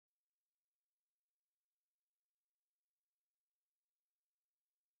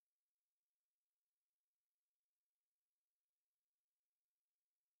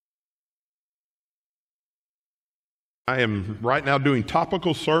I am right now doing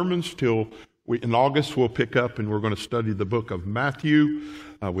topical sermons till in August we'll pick up and we're going to study the book of Matthew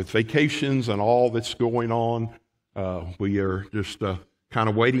with vacations and all that's going on. We are just kind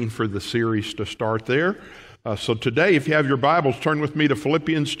of waiting for the series to start there. So today, if you have your Bibles, turn with me to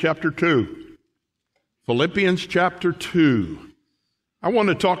Philippians chapter 2. Philippians chapter 2. I want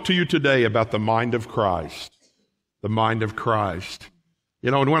to talk to you today about the mind of Christ. The mind of Christ.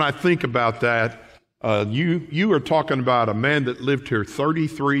 You know, and when I think about that, you are talking about a man that lived here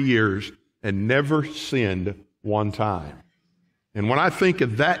 33 years and never sinned one time. And when I think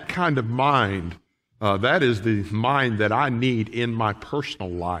of that kind of mind, that is the mind that I need in my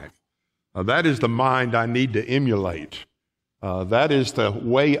personal life. That is the mind I need to emulate. That is the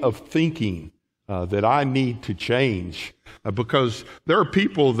way of thinking that I need to change. Because there are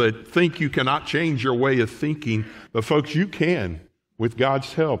people that think you cannot change your way of thinking, but folks, you can. With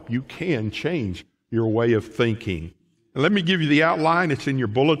God's help, you can change your way of thinking. And let me give you the outline. It's in your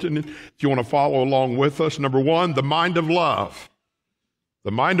bulletin if you want to follow along with us. Number one, the mind of love.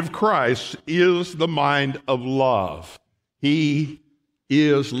 The mind of Christ is the mind of love. He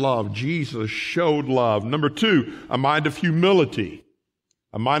is love. Jesus showed love. Number two, a mind of humility.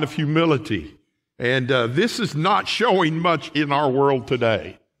 A mind of humility. And this is not showing much in our world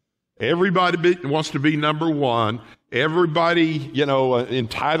today. Everybody wants to be number one. Everybody,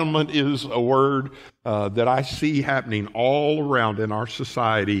 entitlement is a word that I see happening all around in our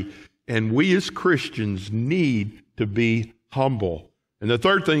society. And we as Christians need to be humble. And the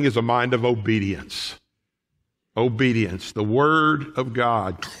third thing is a mind of obedience. Obedience. The Word of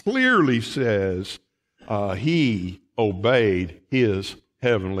God clearly says He obeyed His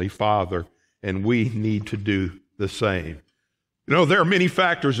Heavenly Father, and we need to do the same. You know, there are many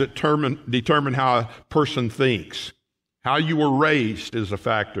factors that determine how a person thinks. How you were raised is a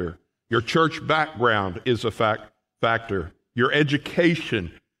factor. Your church background is a factor. Your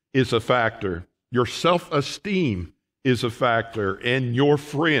education is a factor. Your self-esteem is a factor. And your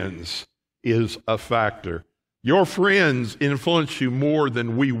friends is a factor. Your friends influence you more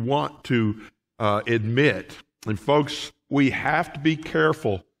than we want to admit. And folks, we have to be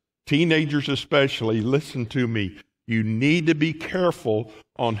careful. Teenagers especially, listen to me. You need to be careful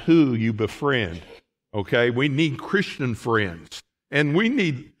on who you befriend. Okay, we need Christian friends. And we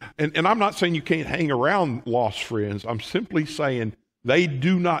need, and I'm not saying you can't hang around lost friends. I'm simply saying they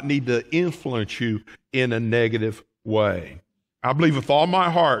do not need to influence you in a negative way. I believe with all my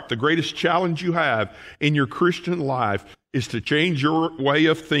heart, the greatest challenge you have in your Christian life is to change your way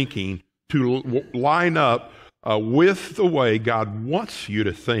of thinking to line up with the way God wants you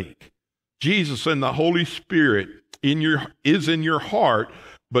to think. Jesus and the Holy Spirit is in your heart,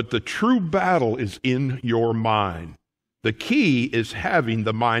 but the true battle is in your mind. The key is having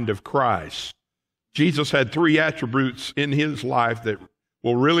the mind of Christ. Jesus had three attributes in his life that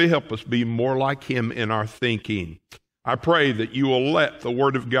will really help us be more like him in our thinking. I pray that you will let the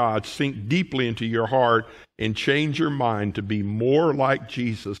Word of God sink deeply into your heart and change your mind to be more like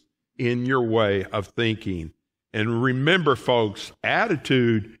Jesus in your way of thinking. And remember, folks,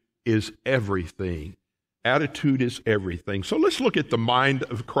 attitude is everything. Attitude is everything. So let's look at the mind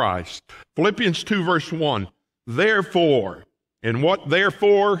of Christ. Philippians 2 verse 1. Therefore, and what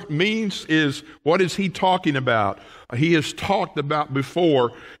therefore means is, what is he talking about? He has talked about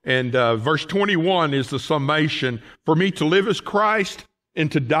before, and verse 21 is the summation. For me to live as Christ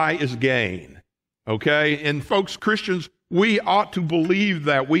and to die as gain. Okay? And folks, Christians, we ought to believe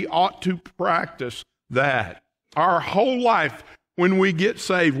that. We ought to practice that. Our whole life, when we get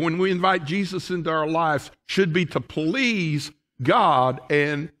saved, when we invite Jesus into our lives, should be to please God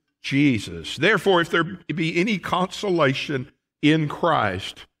and Jesus. Therefore, if there be any consolation in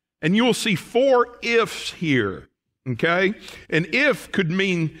Christ, and you'll see four ifs here, okay? An if could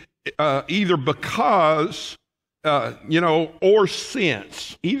mean either because, or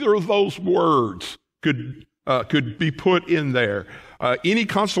since. Either of those words could be put in there. Any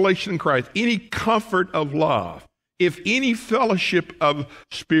consolation in Christ, any comfort of love, if any fellowship of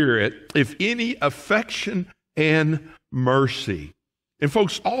spirit, if any affection and mercy. And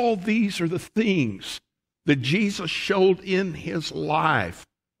folks, all these are the things that Jesus showed in his life,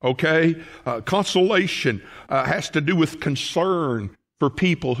 okay? Consolation has to do with concern for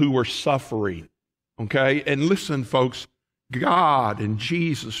people who are suffering, okay? And listen, folks, God and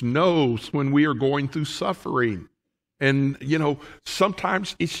Jesus knows when we are going through suffering. And,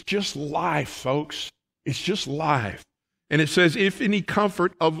 sometimes it's just life, folks. It's just life. And it says, if any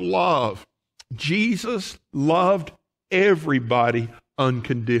comfort of love, Jesus loved everybody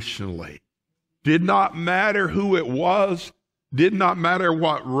unconditionally. Did not matter who it was, did not matter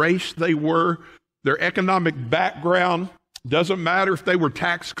what race they were, their economic background. Doesn't matter if they were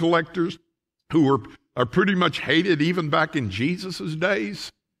tax collectors who are pretty much hated even back in Jesus'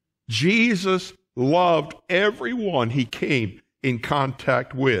 days. Jesus loved everyone he came in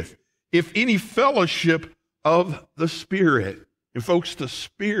contact with. If any fellowship of the Spirit, and folks, the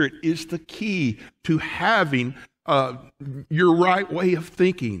Spirit is the key to having your right way of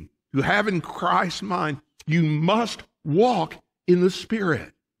thinking, to having Christ's mind. You must walk in the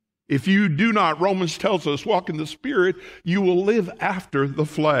Spirit. If you do not, Romans tells us, walk in the Spirit, you will live after the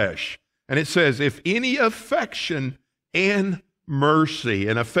flesh. And it says, if any affection and mercy,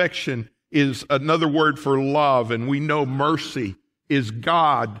 and affection is another word for love, and we know mercy is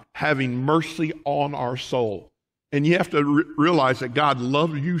God having mercy on our soul. And you have to realize that God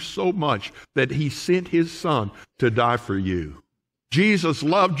loved you so much that he sent his son to die for you. Jesus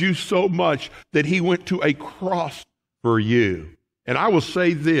loved you so much that he went to a cross for you. And I will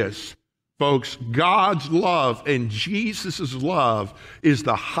say this, folks, God's love and Jesus' love is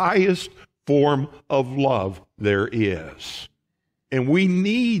the highest form of love there is. And we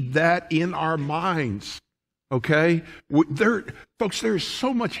need that in our minds, okay? Folks, there is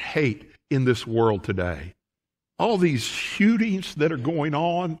so much hate in this world today. All these shootings that are going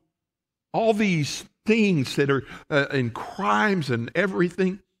on, all these things that are and crimes and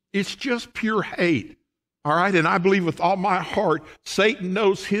everything, it's just pure hate. All right, and I believe with all my heart, Satan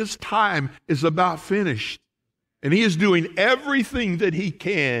knows his time is about finished. And he is doing everything that he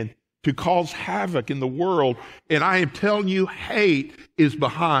can to cause havoc in the world. And I am telling you, hate is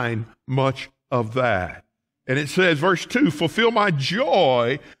behind much of that. And it says, verse 2, fulfill my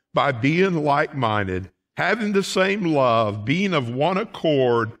joy by being like-minded, having the same love, being of one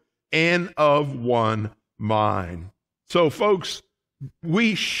accord and of one mind. So, folks,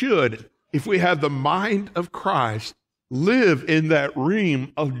 we should, if we have the mind of Christ, live in that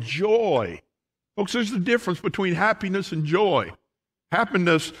realm of joy. Folks, there's a difference between happiness and joy.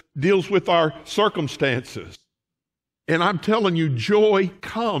 Happiness deals with our circumstances. And I'm telling you, joy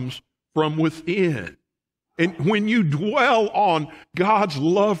comes from within. And when you dwell on God's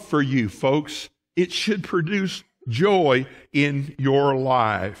love for you, folks, it should produce joy in your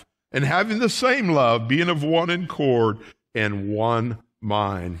life. And having the same love, being of one accord and one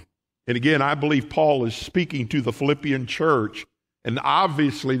mind. And again, I believe Paul is speaking to the Philippian church. And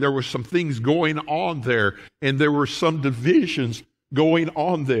obviously there were some things going on there. And there were some divisions going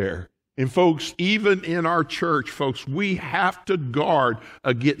on there. And folks, even in our church, folks, we have to guard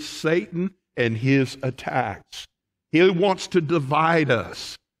against Satan and his attacks. He wants to divide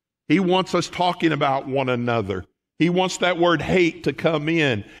us. He wants us talking about one another. He wants that word hate to come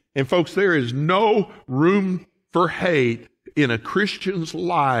in. And folks, there is no room for hate in a Christian's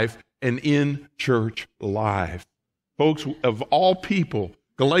life and in church life. Folks, of all people,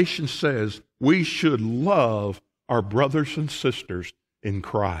 Galatians says we should love our brothers and sisters in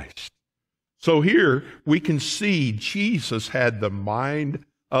Christ. So here we can see Jesus had the mind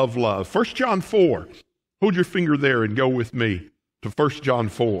of love. 1 John 4. Hold your finger there and go with me to 1 John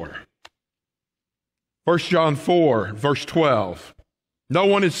 4. 1 John 4, verse 12. No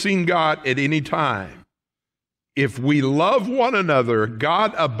one has seen God at any time. If we love one another,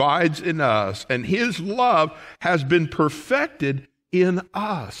 God abides in us, and his love has been perfected in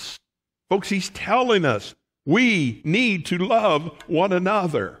us. Folks, he's telling us we need to love one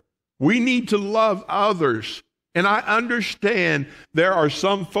another. We need to love others. And I understand there are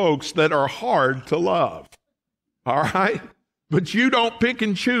some folks that are hard to love. All right? But you don't pick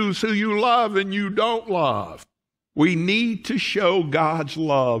and choose who you love and you don't love. We need to show God's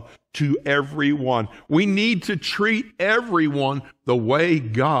love to everyone. We need to treat everyone the way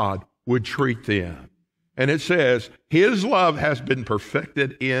God would treat them. And it says, his love has been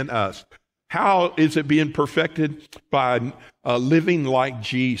perfected in us. How is it being perfected? By living like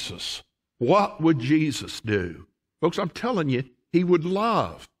Jesus. What would Jesus do? Folks, I'm telling you, he would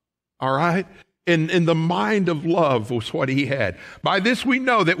love. All right? And the mind of love was what he had. By this we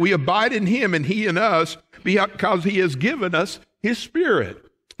know that we abide in him and he in us because he has given us his Spirit.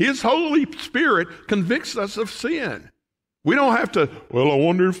 His Holy Spirit convicts us of sin. We don't have to, well, I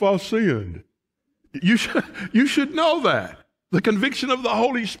wonder if I sinned. You should know that. The conviction of the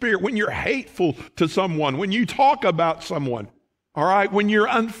Holy Spirit when you're hateful to someone, when you talk about someone, all right, when you're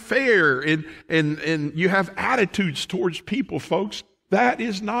unfair and you have attitudes towards people, folks, that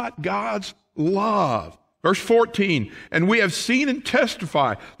is not God's love. Verse 14, and we have seen and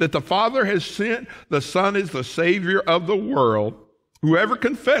testify that the Father has sent the Son as the Savior of the world. Whoever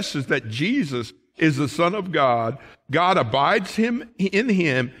confesses that Jesus is the Son of God, God abides in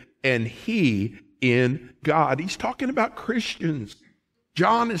him and he in God. He's talking about Christians.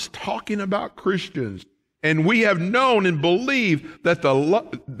 John is talking about Christians. And we have known and believed that the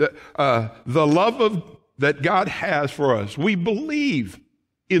love that God has for us. We believe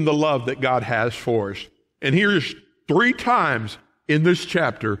in the love that God has for us. And here's 3 times in this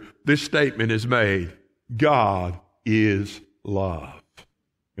chapter, this statement is made. God is love.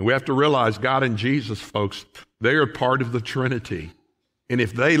 And we have to realize God and Jesus, folks, they are part of the Trinity. And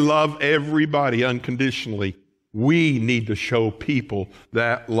if they love everybody unconditionally, we need to show people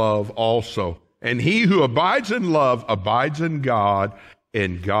that love also. And he who abides in love abides in God,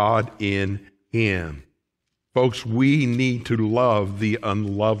 and God in him. Folks, we need to love the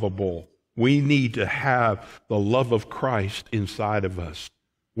unlovable. We need to have the love of Christ inside of us.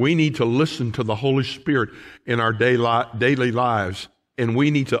 We need to listen to the Holy Spirit in our daily lives, and we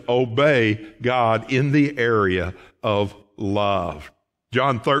need to obey God in the area of love.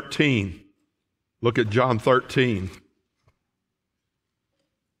 John 13. Look at John 13.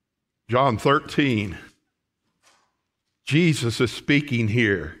 John 13. Jesus is speaking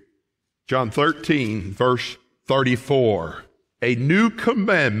here. John 13, verse 34. A new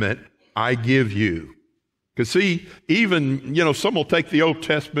commandment I give you. Because see, even, some will take the Old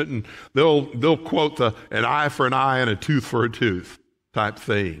Testament and they'll quote an eye for an eye and a tooth for a tooth type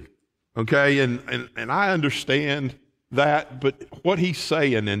thing. Okay, and I understand that, but what he's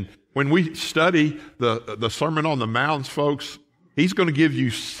saying, and when we study the Sermon on the Mount, folks, he's going to give you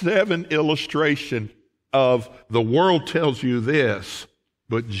 7 illustrations of the world tells you this,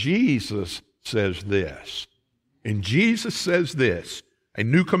 but Jesus says this. And Jesus says this, a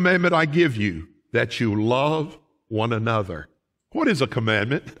new commandment I give you, that you love one another. What is a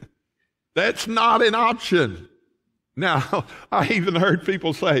commandment? That's not an option. Now, I even heard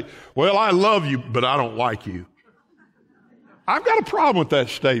people say, well, I love you, but I don't like you. I've got a problem with that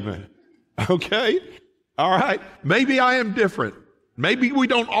statement. Okay? All right? Maybe I am different. Maybe we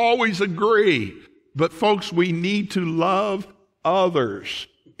don't always agree. But folks, we need to love others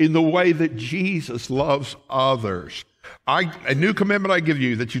in the way that Jesus loves others. A new commandment I give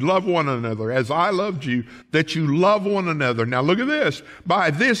you, that you love one another as I loved you, that you love one another. Now look at this.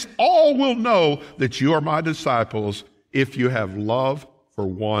 By this all will know that you are my disciples if you have love for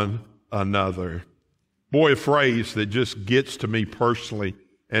one another. Boy, a phrase that just gets to me personally,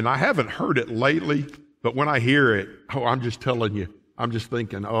 and I haven't heard it lately, but when I hear it, I'm just telling you, I'm just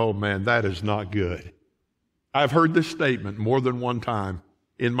thinking, oh man, that is not good. I've heard this statement more than one time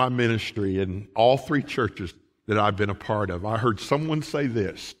in my ministry in all 3 churches that I've been a part of. I heard someone say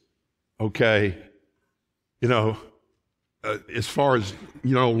this, okay, as far as,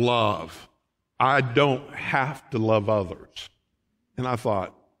 love, I don't have to love others. And I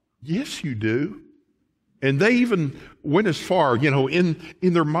thought, yes, you do. And they even went as far, in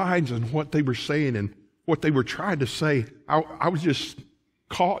their minds and what they were saying and what they were trying to say. I was just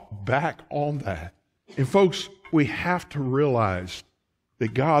caught back on that. And folks, we have to realize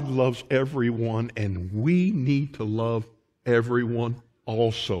that God loves everyone, and we need to love everyone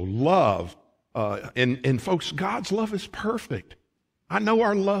also. Love. And folks, God's love is perfect. I know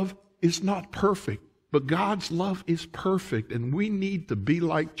our love is not perfect, but God's love is perfect, and we need to be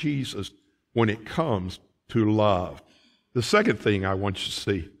like Jesus when it comes to love. The second thing I want you to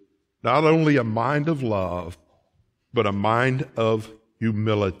see, not only a mind of love, but a mind of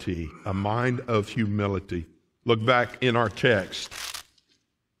humility. A mind of humility. Look back in our text.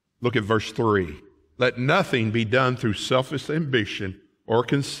 Look at verse 3. Let nothing be done through selfish ambition or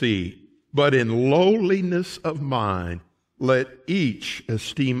conceit, but in lowliness of mind, let each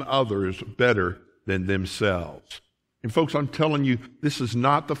esteem others better than themselves. And folks, I'm telling you, this is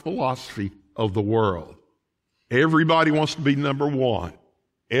not the philosophy of the world. Everybody wants to be number one.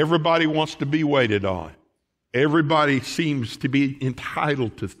 Everybody wants to be waited on. Everybody seems to be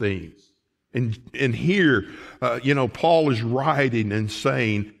entitled to things. And here, Paul is writing and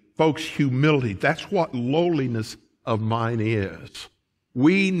saying, folks, humility, that's what lowliness of mind is.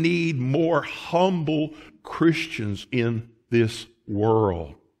 We need more humble Christians in this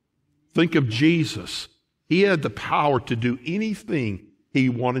world. Think of Jesus. He had the power to do anything he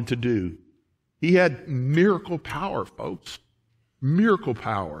wanted to do. He had miracle power, folks. Miracle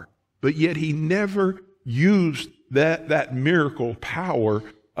power. But yet he never used that miracle power,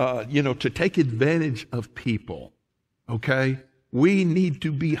 to take advantage of people. Okay? We need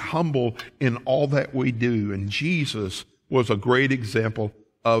to be humble in all that we do. And Jesus was a great example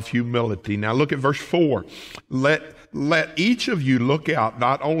of humility. Now look at verse 4. Let each of you look out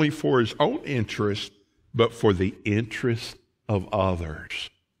not only for his own interest, but for the interest of others.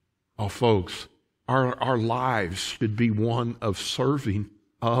 Oh, folks, our lives should be one of serving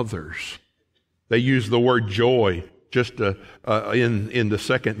others. They use the word joy just in the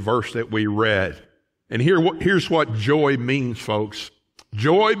second verse that we read. And here's what joy means, folks.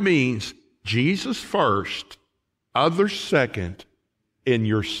 Joy means Jesus first, others second, and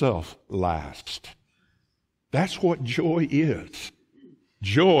yourself last. That's what joy is.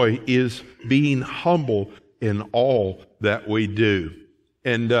 Joy is being humble in all that we do.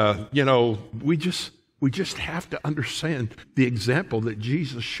 And, we just have to understand the example that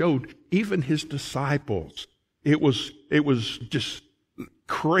Jesus showed even his disciples. It was just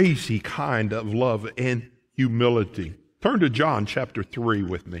crazy kind of love and humility. Turn to John chapter 3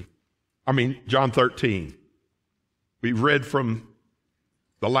 with me. John 13. We read from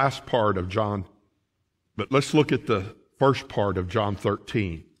the last part of John, but let's look at the first part of John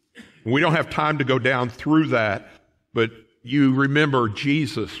 13. We don't have time to go down through that, but you remember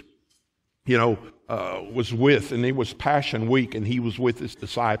Jesus, was with, and it was Passion Week, and he was with his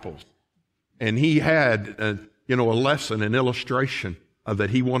disciples. And he had, a lesson, an illustration that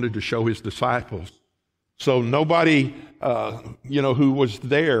he wanted to show his disciples. So nobody, who was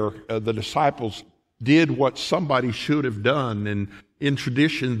there, the disciples, did what somebody should have done. And in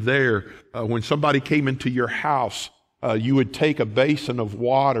tradition there, when somebody came into your house, you would take a basin of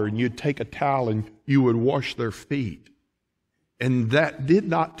water and you'd take a towel and you would wash their feet. And that did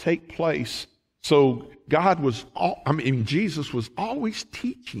not take place. So Jesus was always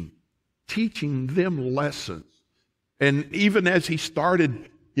teaching them lessons. And even as he started,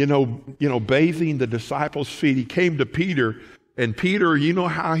 bathing the disciples' feet, he came to Peter, and Peter, you know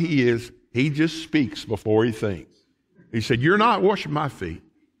how he is. He just speaks before he thinks. He said, "You're not washing my feet."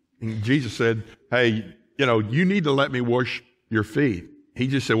 And Jesus said, "Hey, you need to let me wash your feet." He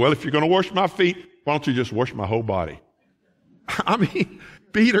just said, "Well, if you're going to wash my feet, why don't you just wash my whole body?"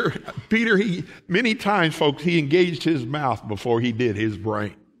 Peter, he many times, folks, he engaged his mouth before he did his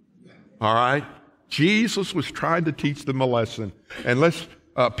brain. All right? Jesus was trying to teach them a lesson. And let's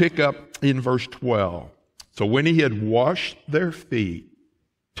pick up in verse 12. So when he had washed their feet,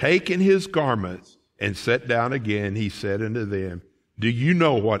 taken his garments, and sat down again, he said unto them, "Do you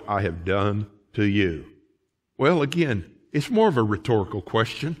know what I have done to you?" Well, again, it's more of a rhetorical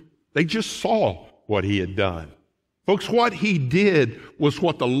question. They just saw what he had done. Folks, what he did was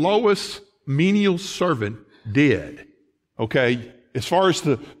what the lowest menial servant did. Okay? As far as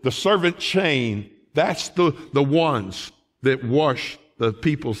the servant chain, that's the ones that wash the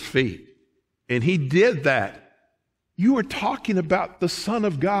people's feet. And he did that. You are talking about the Son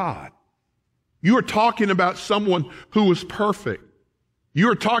of God. You are talking about someone who was perfect. You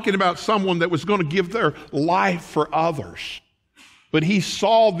are talking about someone that was going to give their life for others. But he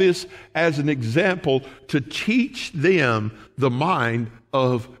saw this as an example to teach them the mind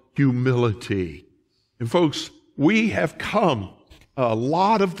of humility. And folks, we have come, a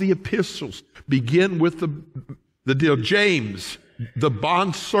lot of the epistles begin with the deal. James, the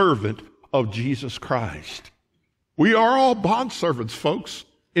bondservant of Jesus Christ. We are all bondservants, folks,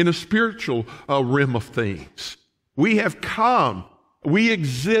 in a spiritual realm of things. We have come, we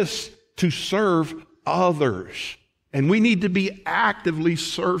exist to serve others. And we need to be actively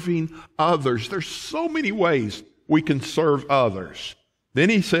serving others. There's so many ways we can serve others. Then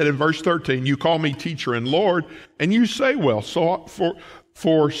he said in verse 13, "You call me teacher and Lord, and you say, well,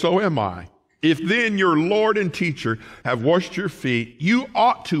 for so am I. If then your Lord and teacher have washed your feet, you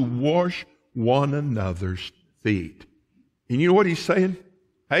ought to wash one another's feet." And you know what he's saying?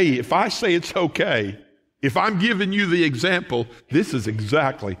 Hey, if I say it's okay, if I'm giving you the example, this is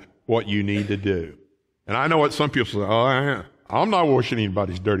exactly what you need to do. And I know what some people say, "Oh, I'm not washing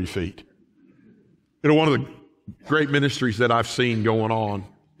anybody's dirty feet." One of the great ministries that I've seen going on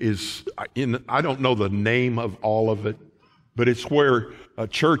is, I don't know the name of all of it, but it's where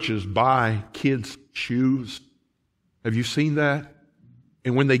churches buy kids' shoes. Have you seen that?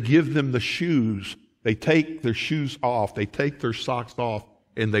 And when they give them the shoes, they take their shoes off, they take their socks off,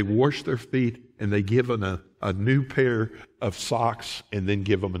 and they wash their feet, and they give them a new pair of socks, and then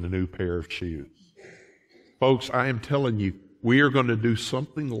give them a new pair of shoes. Folks, I am telling you, we are going to do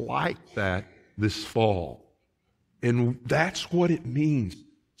something like that this fall. And that's what it means.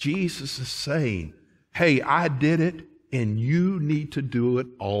 Jesus is saying, hey, I did it, and you need to do it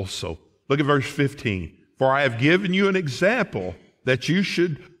also. Look at verse 15. "For I have given you an example that you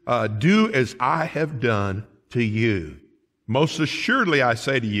should do as I have done to you. Most assuredly I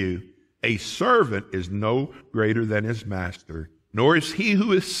say to you, a servant is no greater than his master, nor is he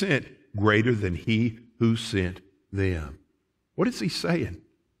who is sent greater than he who sent them." What is he saying?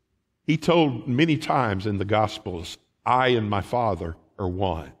 He told many times in the Gospels, "I and my Father are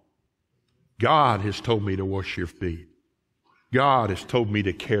one." God has told me to wash your feet. God has told me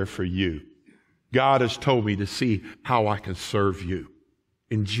to care for you. God has told me to see how I can serve you.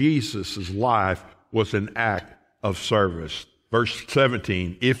 And Jesus' life was an act of service. Verse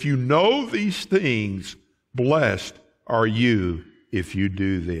 17, if you know these things, blessed are you if you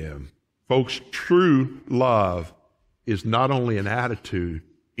do them. Folks, true love is not only an attitude,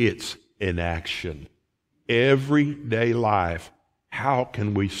 it's an action. Everyday life, how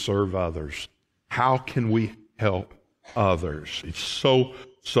can we serve others? How can we help others? It's so,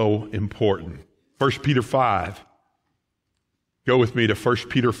 so important. 1 Peter 5. Go with me to 1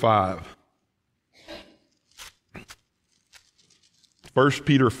 Peter 5. 1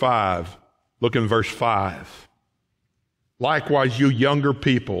 Peter 5, look in verse 5. Likewise, you younger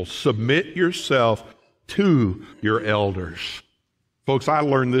people, submit yourself to your elders. Folks, I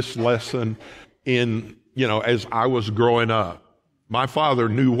learned this lesson as I was growing up. My father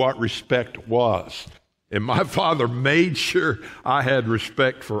knew what respect was. And my father made sure I had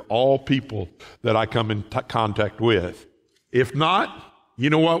respect for all people that I come in contact with. If not, you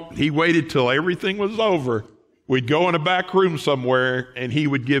know what? He waited till everything was over. We'd go in a back room somewhere, and he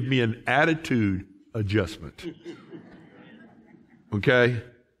would give me an attitude adjustment. Okay?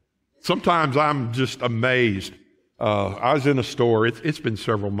 Sometimes I'm just amazed. I was in a store. It's been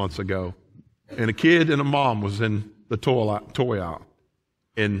several months ago, and a kid and a mom was in the toy aisle.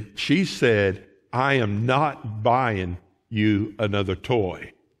 And she said, I am not buying you another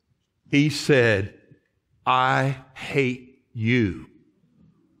toy. He said, I hate you.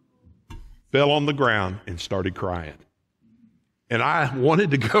 Fell on the ground and started crying. And I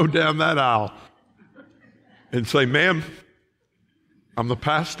wanted to go down that aisle and say, ma'am, I'm the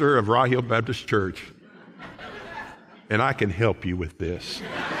pastor of Rye Hill Baptist Church, and I can help you with this.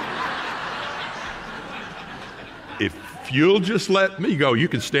 If you'll just let me go, you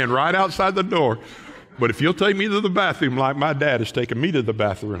can stand right outside the door. But if you'll take me to the bathroom like my dad has taken me to the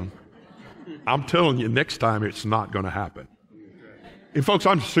bathroom, I'm telling you, next time it's not going to happen. And folks,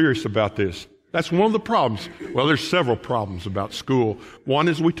 I'm serious about this. That's one of the problems. Well, there's several problems about school. One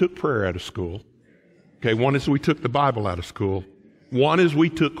is we took prayer out of school. Okay, one is we took the Bible out of school. One is we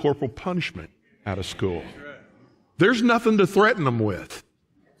took corporal punishment out of school. There's nothing to threaten them with.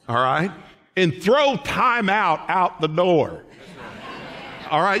 All right? And throw time out the door.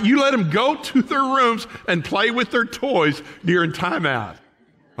 All right? You let them go to their rooms and play with their toys during timeout.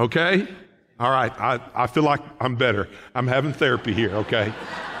 Okay? All right. I feel like I'm better. I'm having therapy here, okay?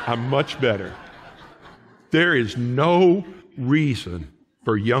 I'm much better. There is no reason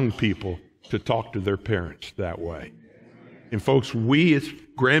for young people to talk to their parents that way. And folks, we as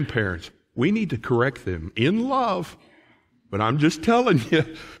grandparents, we need to correct them in love. But I'm just telling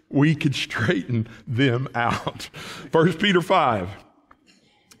you, we could straighten them out. 1 Peter 5.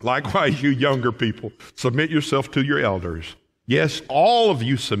 Likewise, you younger people, submit yourself to your elders. Yes, all of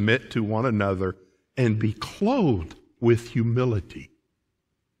you submit to one another and be clothed with humility.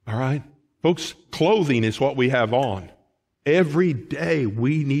 All right? Folks, clothing is what we have on. Every day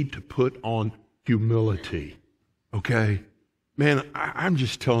we need to put on humility. Okay? Man, I'm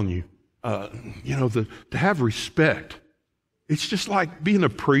just telling you, to have respect, it's just like being a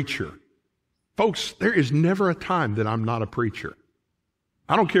preacher. Folks, there is never a time that I'm not a preacher.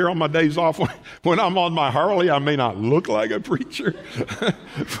 I don't care on my days off. When I'm on my Harley, I may not look like a preacher,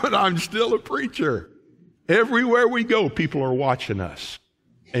 but I'm still a preacher. Everywhere we go, people are watching us.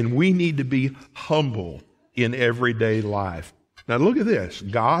 And we need to be humble in everyday life. Now look at this.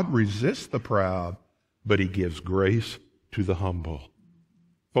 God resists the proud, but he gives grace to the humble.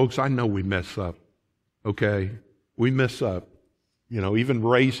 Folks, I know we mess up, okay? We mess up. Even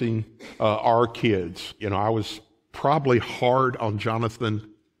raising our kids. I was probably hard on Jonathan.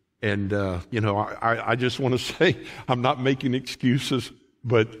 And, I just want to say, I'm not making excuses,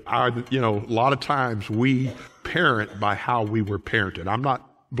 but a lot of times we parent by how we were parented. I'm not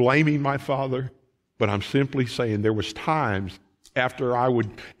blaming my father, but I'm simply saying there was times after I would,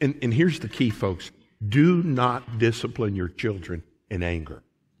 and here's the key, folks, do not discipline your children in anger.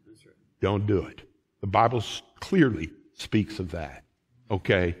 Don't do it. The Bible clearly speaks of that.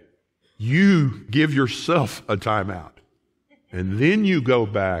 Okay? You give yourself a timeout, and then you go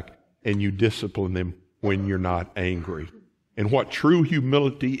back and you discipline them when you're not angry. And what true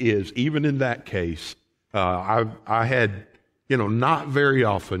humility is, even in that case, I had, not very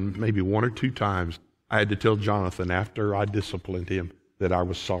often, maybe one or two times, I had to tell Jonathan after I disciplined him that I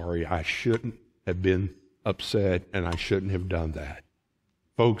was sorry. I shouldn't have been upset, and I shouldn't have done that.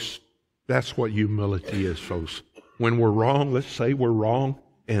 Folks, that's what humility is, folks. When we're wrong, let's say we're wrong,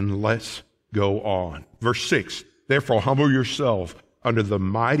 and let's go on. Verse 6, therefore humble yourself under the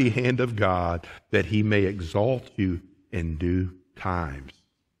mighty hand of God, that he may exalt you in due times.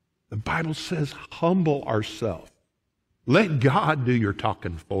 The Bible says, humble ourselves. Let God do your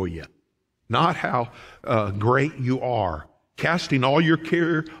talking for you. Not how great you are. Casting all your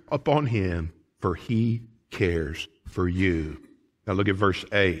care upon him, for he cares for you. Now look at verse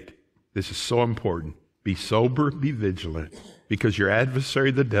 8. This is so important. Be sober, be vigilant, because your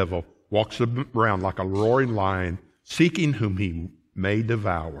adversary, the devil, walks around like a roaring lion, seeking whom he may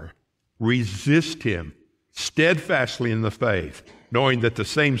devour. Resist him steadfastly in the faith, knowing that the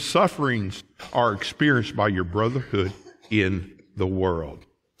same sufferings are experienced by your brotherhood in the world.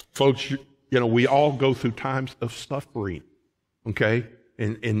 Folks, we all go through times of suffering, okay?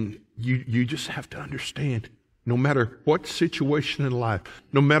 And you just have to understand, no matter what situation in life,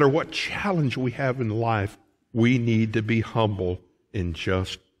 no matter what challenge we have in life, we need to be humble and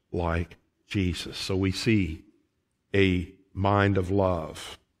just like Jesus. So we see a mind of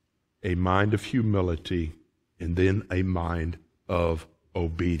love, a mind of humility, and then a mind of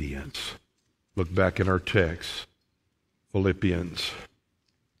obedience. Look back in our text, Philippians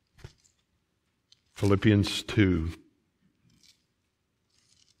 2.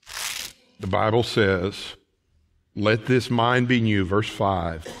 The Bible says, let this mind be in you, verse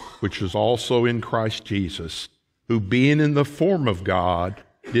 5, which is also in Christ Jesus, who being in the form of God,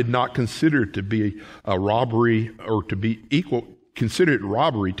 did not consider it to be a robbery or to be equal, consider it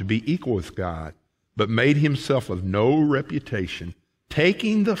robbery to be equal with God, but made himself of no reputation,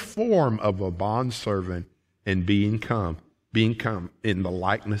 taking the form of a bondservant and being come in the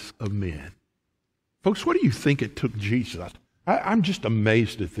likeness of men. Folks, what do you think it took Jesus? I'm just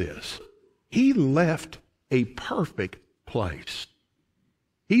amazed at this. He left a perfect place.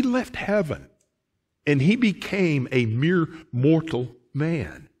 He left heaven, and he became a mere mortal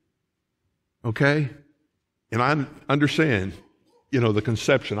man. Okay? And I understand, the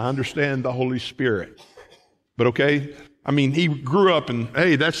conception. I understand the Holy Spirit. But okay, he grew up and,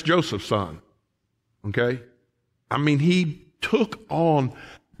 hey, that's Joseph's son. Okay? He took on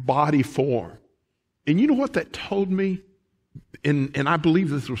body form. And you know what that told me? And I believe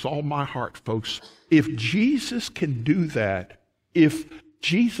this was all my heart, folks. If Jesus can do that, if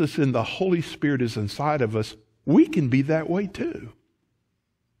Jesus and the Holy Spirit is inside of us, we can be that way too.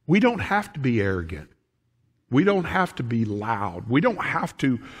 We don't have to be arrogant. We don't have to be loud. We don't have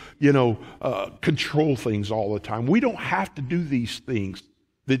to, control things all the time. We don't have to do these things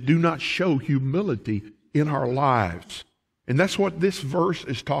that do not show humility in our lives. And that's what this verse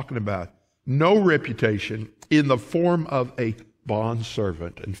is talking about. No reputation, in the form of a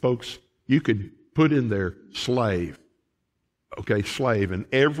bondservant. And folks, you could put in there slave. Okay, slave. And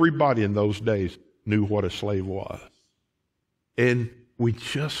everybody in those days knew what a slave was. And we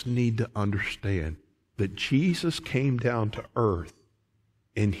just need to understand that Jesus came down to earth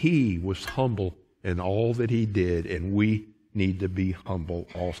and he was humble in all that he did, and we need to be humble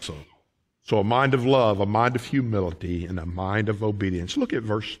also. So a mind of love, a mind of humility, and a mind of obedience. Look at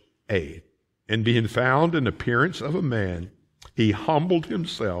verse 8. And being found in appearance of a man, he humbled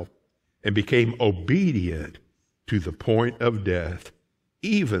himself and became obedient to the point of death,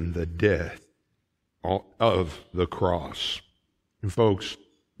 even the death of the cross. And folks,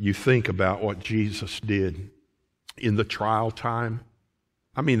 you think about what Jesus did in the trial time.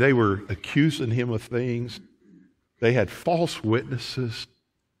 They were accusing him of things. They had false witnesses.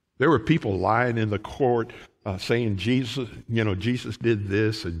 There were people lying in the court saying Jesus did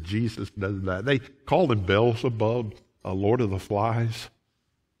this and Jesus does that. They called him Beelzebub, Lord of the Flies.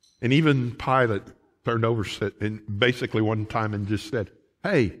 And even Pilate turned over and basically one time and just said,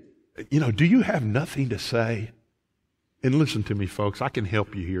 hey, do you have nothing to say? And listen to me, folks, I can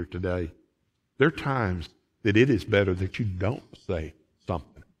help you here today. There are times that it is better that you don't say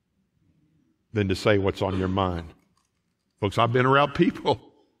something than to say what's on your mind. Folks, I've been around people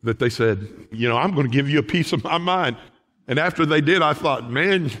that they said, I'm going to give you a piece of my mind. And after they did, I thought,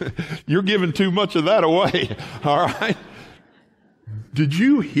 man, you're giving too much of that away. All right? Did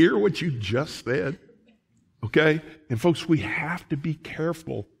you hear what you just said? Okay? And folks, we have to be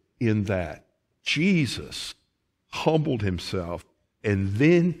careful in that. Jesus humbled himself, and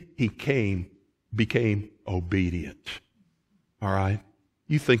then he became obedient. All right?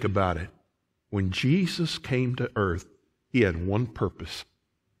 You think about it. When Jesus came to earth, he had one purpose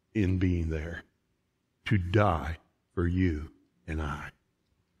in being there: to die for you and I.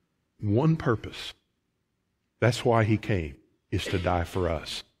 One purpose. That's why he came, is to die for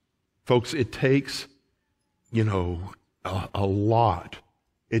us. Folks, it takes, a lot.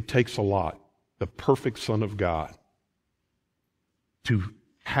 It takes a lot. The perfect Son of God to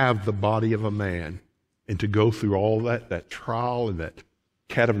have the body of a man and to go through all that trial and that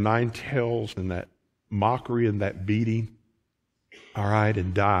cat of nine tails and that mockery and that beating. all right,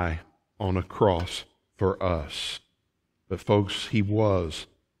 and die on a cross for us. But folks, he was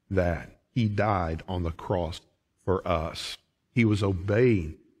that. He died on the cross for us. He was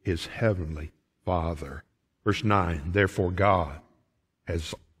obeying his heavenly Father. Verse 9, therefore God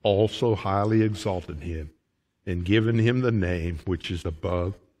has also highly exalted him and given him the name which is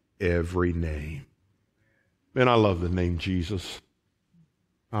above every name. Man, I love the name Jesus.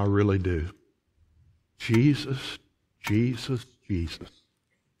 I really do. Jesus, Jesus, Jesus.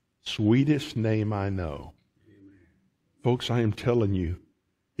 Sweetest name I know. Amen. Folks, I am telling you,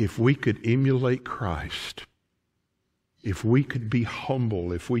 if we could emulate Christ, if we could be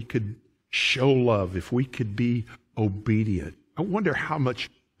humble, if we could show love, if we could be obedient, I wonder how much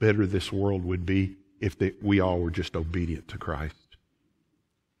better this world would be if we all were just obedient to Christ.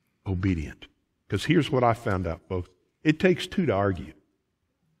 Obedient. Because here's what I found out, folks. It takes two to argue.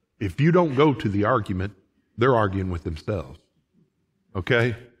 If you don't go to the argument, they're arguing with themselves.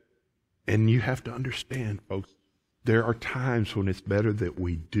 Okay? And you have to understand, folks, there are times when it's better that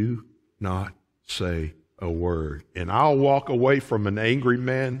we do not say a word. And I'll walk away from an angry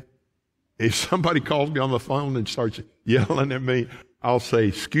man. If somebody calls me on the phone and starts yelling at me, I'll say,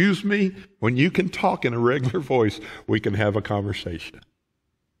 excuse me, when you can talk in a regular voice, we can have a conversation.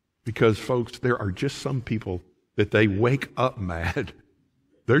 Because, folks, there are just some people that they wake up mad.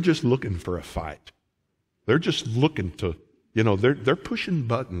 They're just looking for a fight. They're just looking to, they're pushing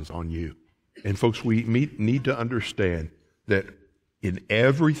buttons on you. And, folks, we need to understand that in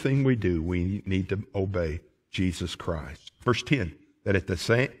everything we do, we need to obey Jesus Christ. Verse 10, that at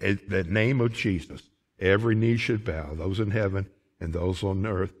the name of Jesus, every knee should bow, those in heaven and those on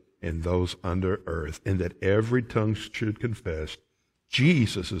earth and those under earth, and that every tongue should confess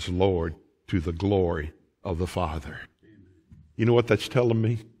Jesus is Lord to the glory of the Father. Amen. You know what that's telling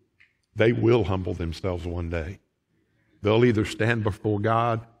me? They will humble themselves one day. They'll either stand before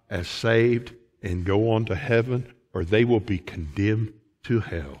God as saved and go on to heaven, or they will be condemned to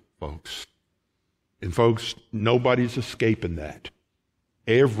hell, folks. And folks, nobody's escaping that.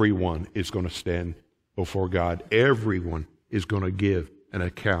 Everyone is going to stand before God. Everyone is going to give an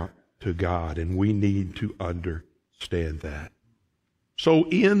account to God, and we need to understand that. So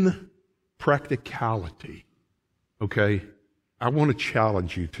in practicality, okay, I want to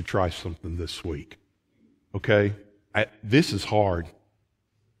challenge you to try something this week, okay? This is hard.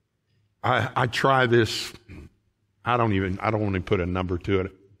 I try this, I don't want to put a number to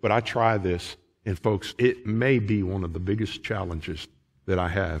it, but I try this, and folks, it may be one of the biggest challenges that I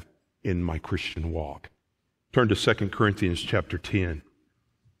have in my Christian walk. Turn to 2 Corinthians chapter 10.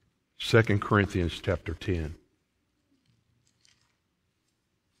 2 Corinthians chapter 10.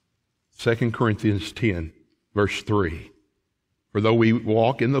 2 Corinthians 10, verse 3. For though we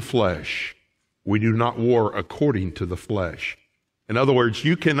walk in the flesh, we do not war according to the flesh. In other words,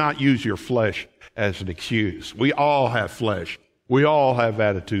 you cannot use your flesh as an excuse. We all have flesh. We all have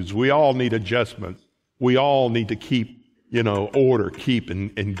attitudes. We all need adjustments. We all need to keep, order, keep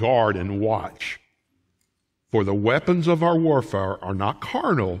and guard and watch. For the weapons of our warfare are not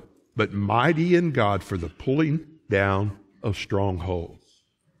carnal, but mighty in God for the pulling down of strongholds.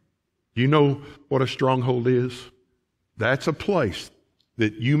 Do you know what a stronghold is? That's a place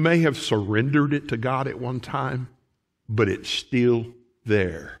that you may have surrendered it to God at one time, but it's still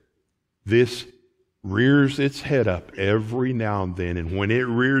there. This rears its head up every now and then, and when it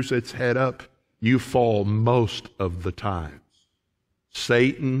rears its head up, you fall most of the time.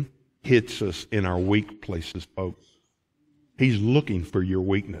 Satan hits us in our weak places, folks. He's looking for your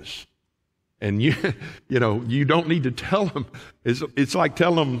weakness. And you don't need to tell him. It's like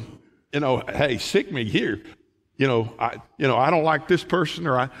telling him, hey, sick me here. I don't like this person,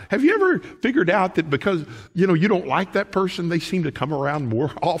 have you ever figured out that because, you don't like that person, they seem to come around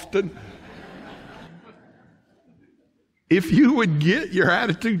more often? If you would get your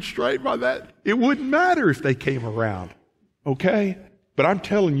attitude straight by that, it wouldn't matter if they came around. Okay? But I'm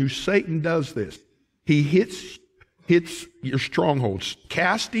telling you, Satan does this. He hits your strongholds,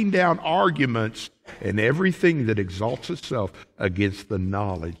 casting down arguments and everything that exalts itself against the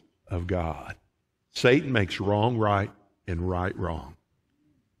knowledge of God. Satan makes wrong right and right wrong.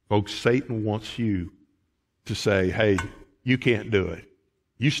 Folks, Satan wants you to say, hey, you can't do it.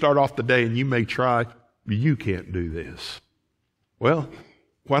 You start off the day and you may try, but you can't do this. Well,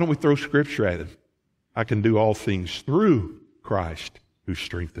 why don't we throw Scripture at him? I can do all things through Christ who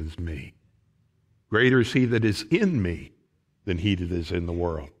strengthens me. Greater is he that is in me than he that is in the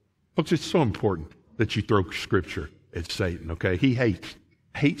world. Folks, it's so important that you throw Scripture at Satan, okay? He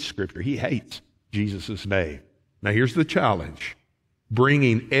hates Scripture. He hates Jesus' name. Now here's the challenge.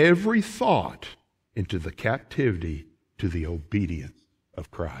 Bringing every thought into the captivity to the obedience of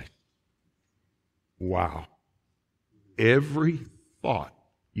Christ. Wow. Every thought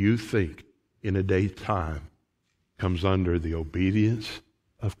you think in a day's time comes under the obedience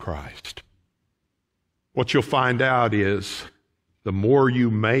of Christ. What you'll find out is the more you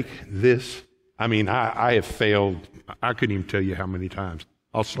make this, I have failed. I couldn't even tell you how many times.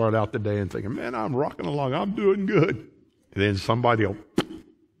 I'll start out the day and thinking, man, I'm rocking along. I'm doing good. And then somebody will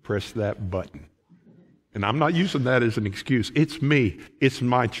press that button. And I'm not using that as an excuse. It's me. It's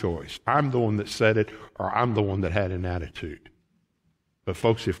my choice. I'm the one that said it, or I'm the one that had an attitude. But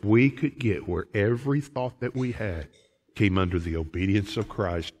folks, if we could get where every thought that we had came under the obedience of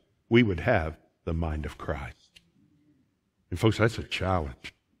Christ, we would have the mind of Christ. And folks, that's a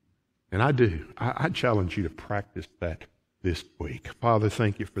challenge. And I challenge you to practice that this week. Father,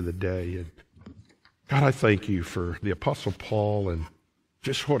 thank you for the day. And God, I thank you for the Apostle Paul and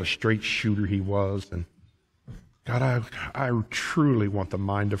just what a straight shooter he was. And God, I truly want the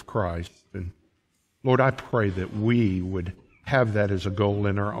mind of Christ. And Lord, I pray that we would have that as a goal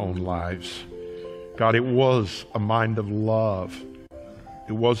in our own lives. God, it was a mind of love.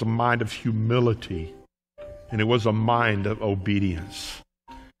 It was a mind of humility. And it was a mind of obedience.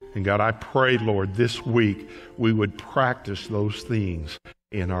 And God, I pray, Lord, this week we would practice those things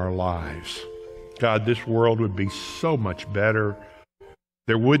in our lives. God, this world would be so much better.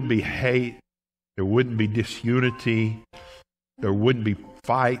 There wouldn't be hate. There wouldn't be disunity. There wouldn't be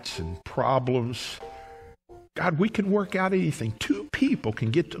fights and problems. God, we can work out anything. Two people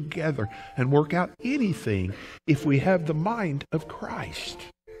can get together and work out anything if we have the mind of Christ.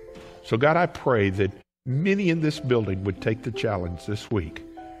 So God, I pray that many in this building would take the challenge this week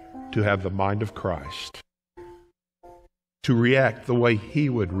to have the mind of Christ, to react the way He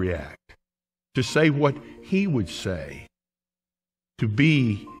would react, to say what He would say, to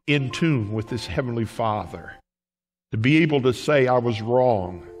be in tune with this Heavenly Father, to be able to say, I was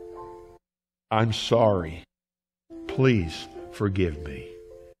wrong, I'm sorry, please forgive me.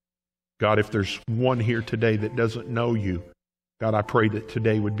 God, if there's one here today that doesn't know you, God, I pray that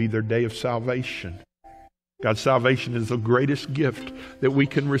today would be their day of salvation. God, salvation is the greatest gift that we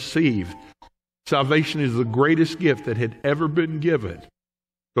can receive. Salvation is the greatest gift that had ever been given.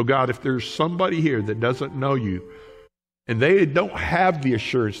 So God, if there's somebody here that doesn't know you, and they don't have the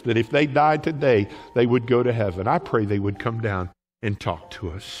assurance that if they died today, they would go to heaven, I pray they would come down and talk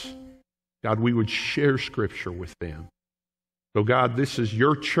to us. God, we would share Scripture with them. So God, this is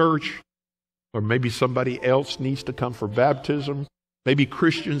your church, or maybe somebody else needs to come for baptism. Maybe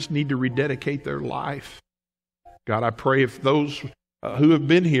Christians need to rededicate their life. God, I pray if those who have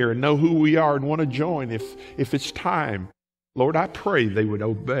been here and know who we are and want to join, if it's time, Lord, I pray they would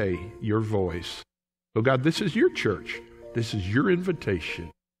obey your voice. So God, this is your church. This is your invitation.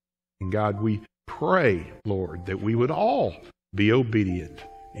 And God, we pray, Lord, that we would all be obedient.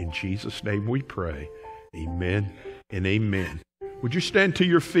 In Jesus' name we pray. Amen and amen. Would you stand to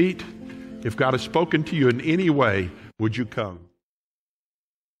your feet? If God has spoken to you in any way, would you come?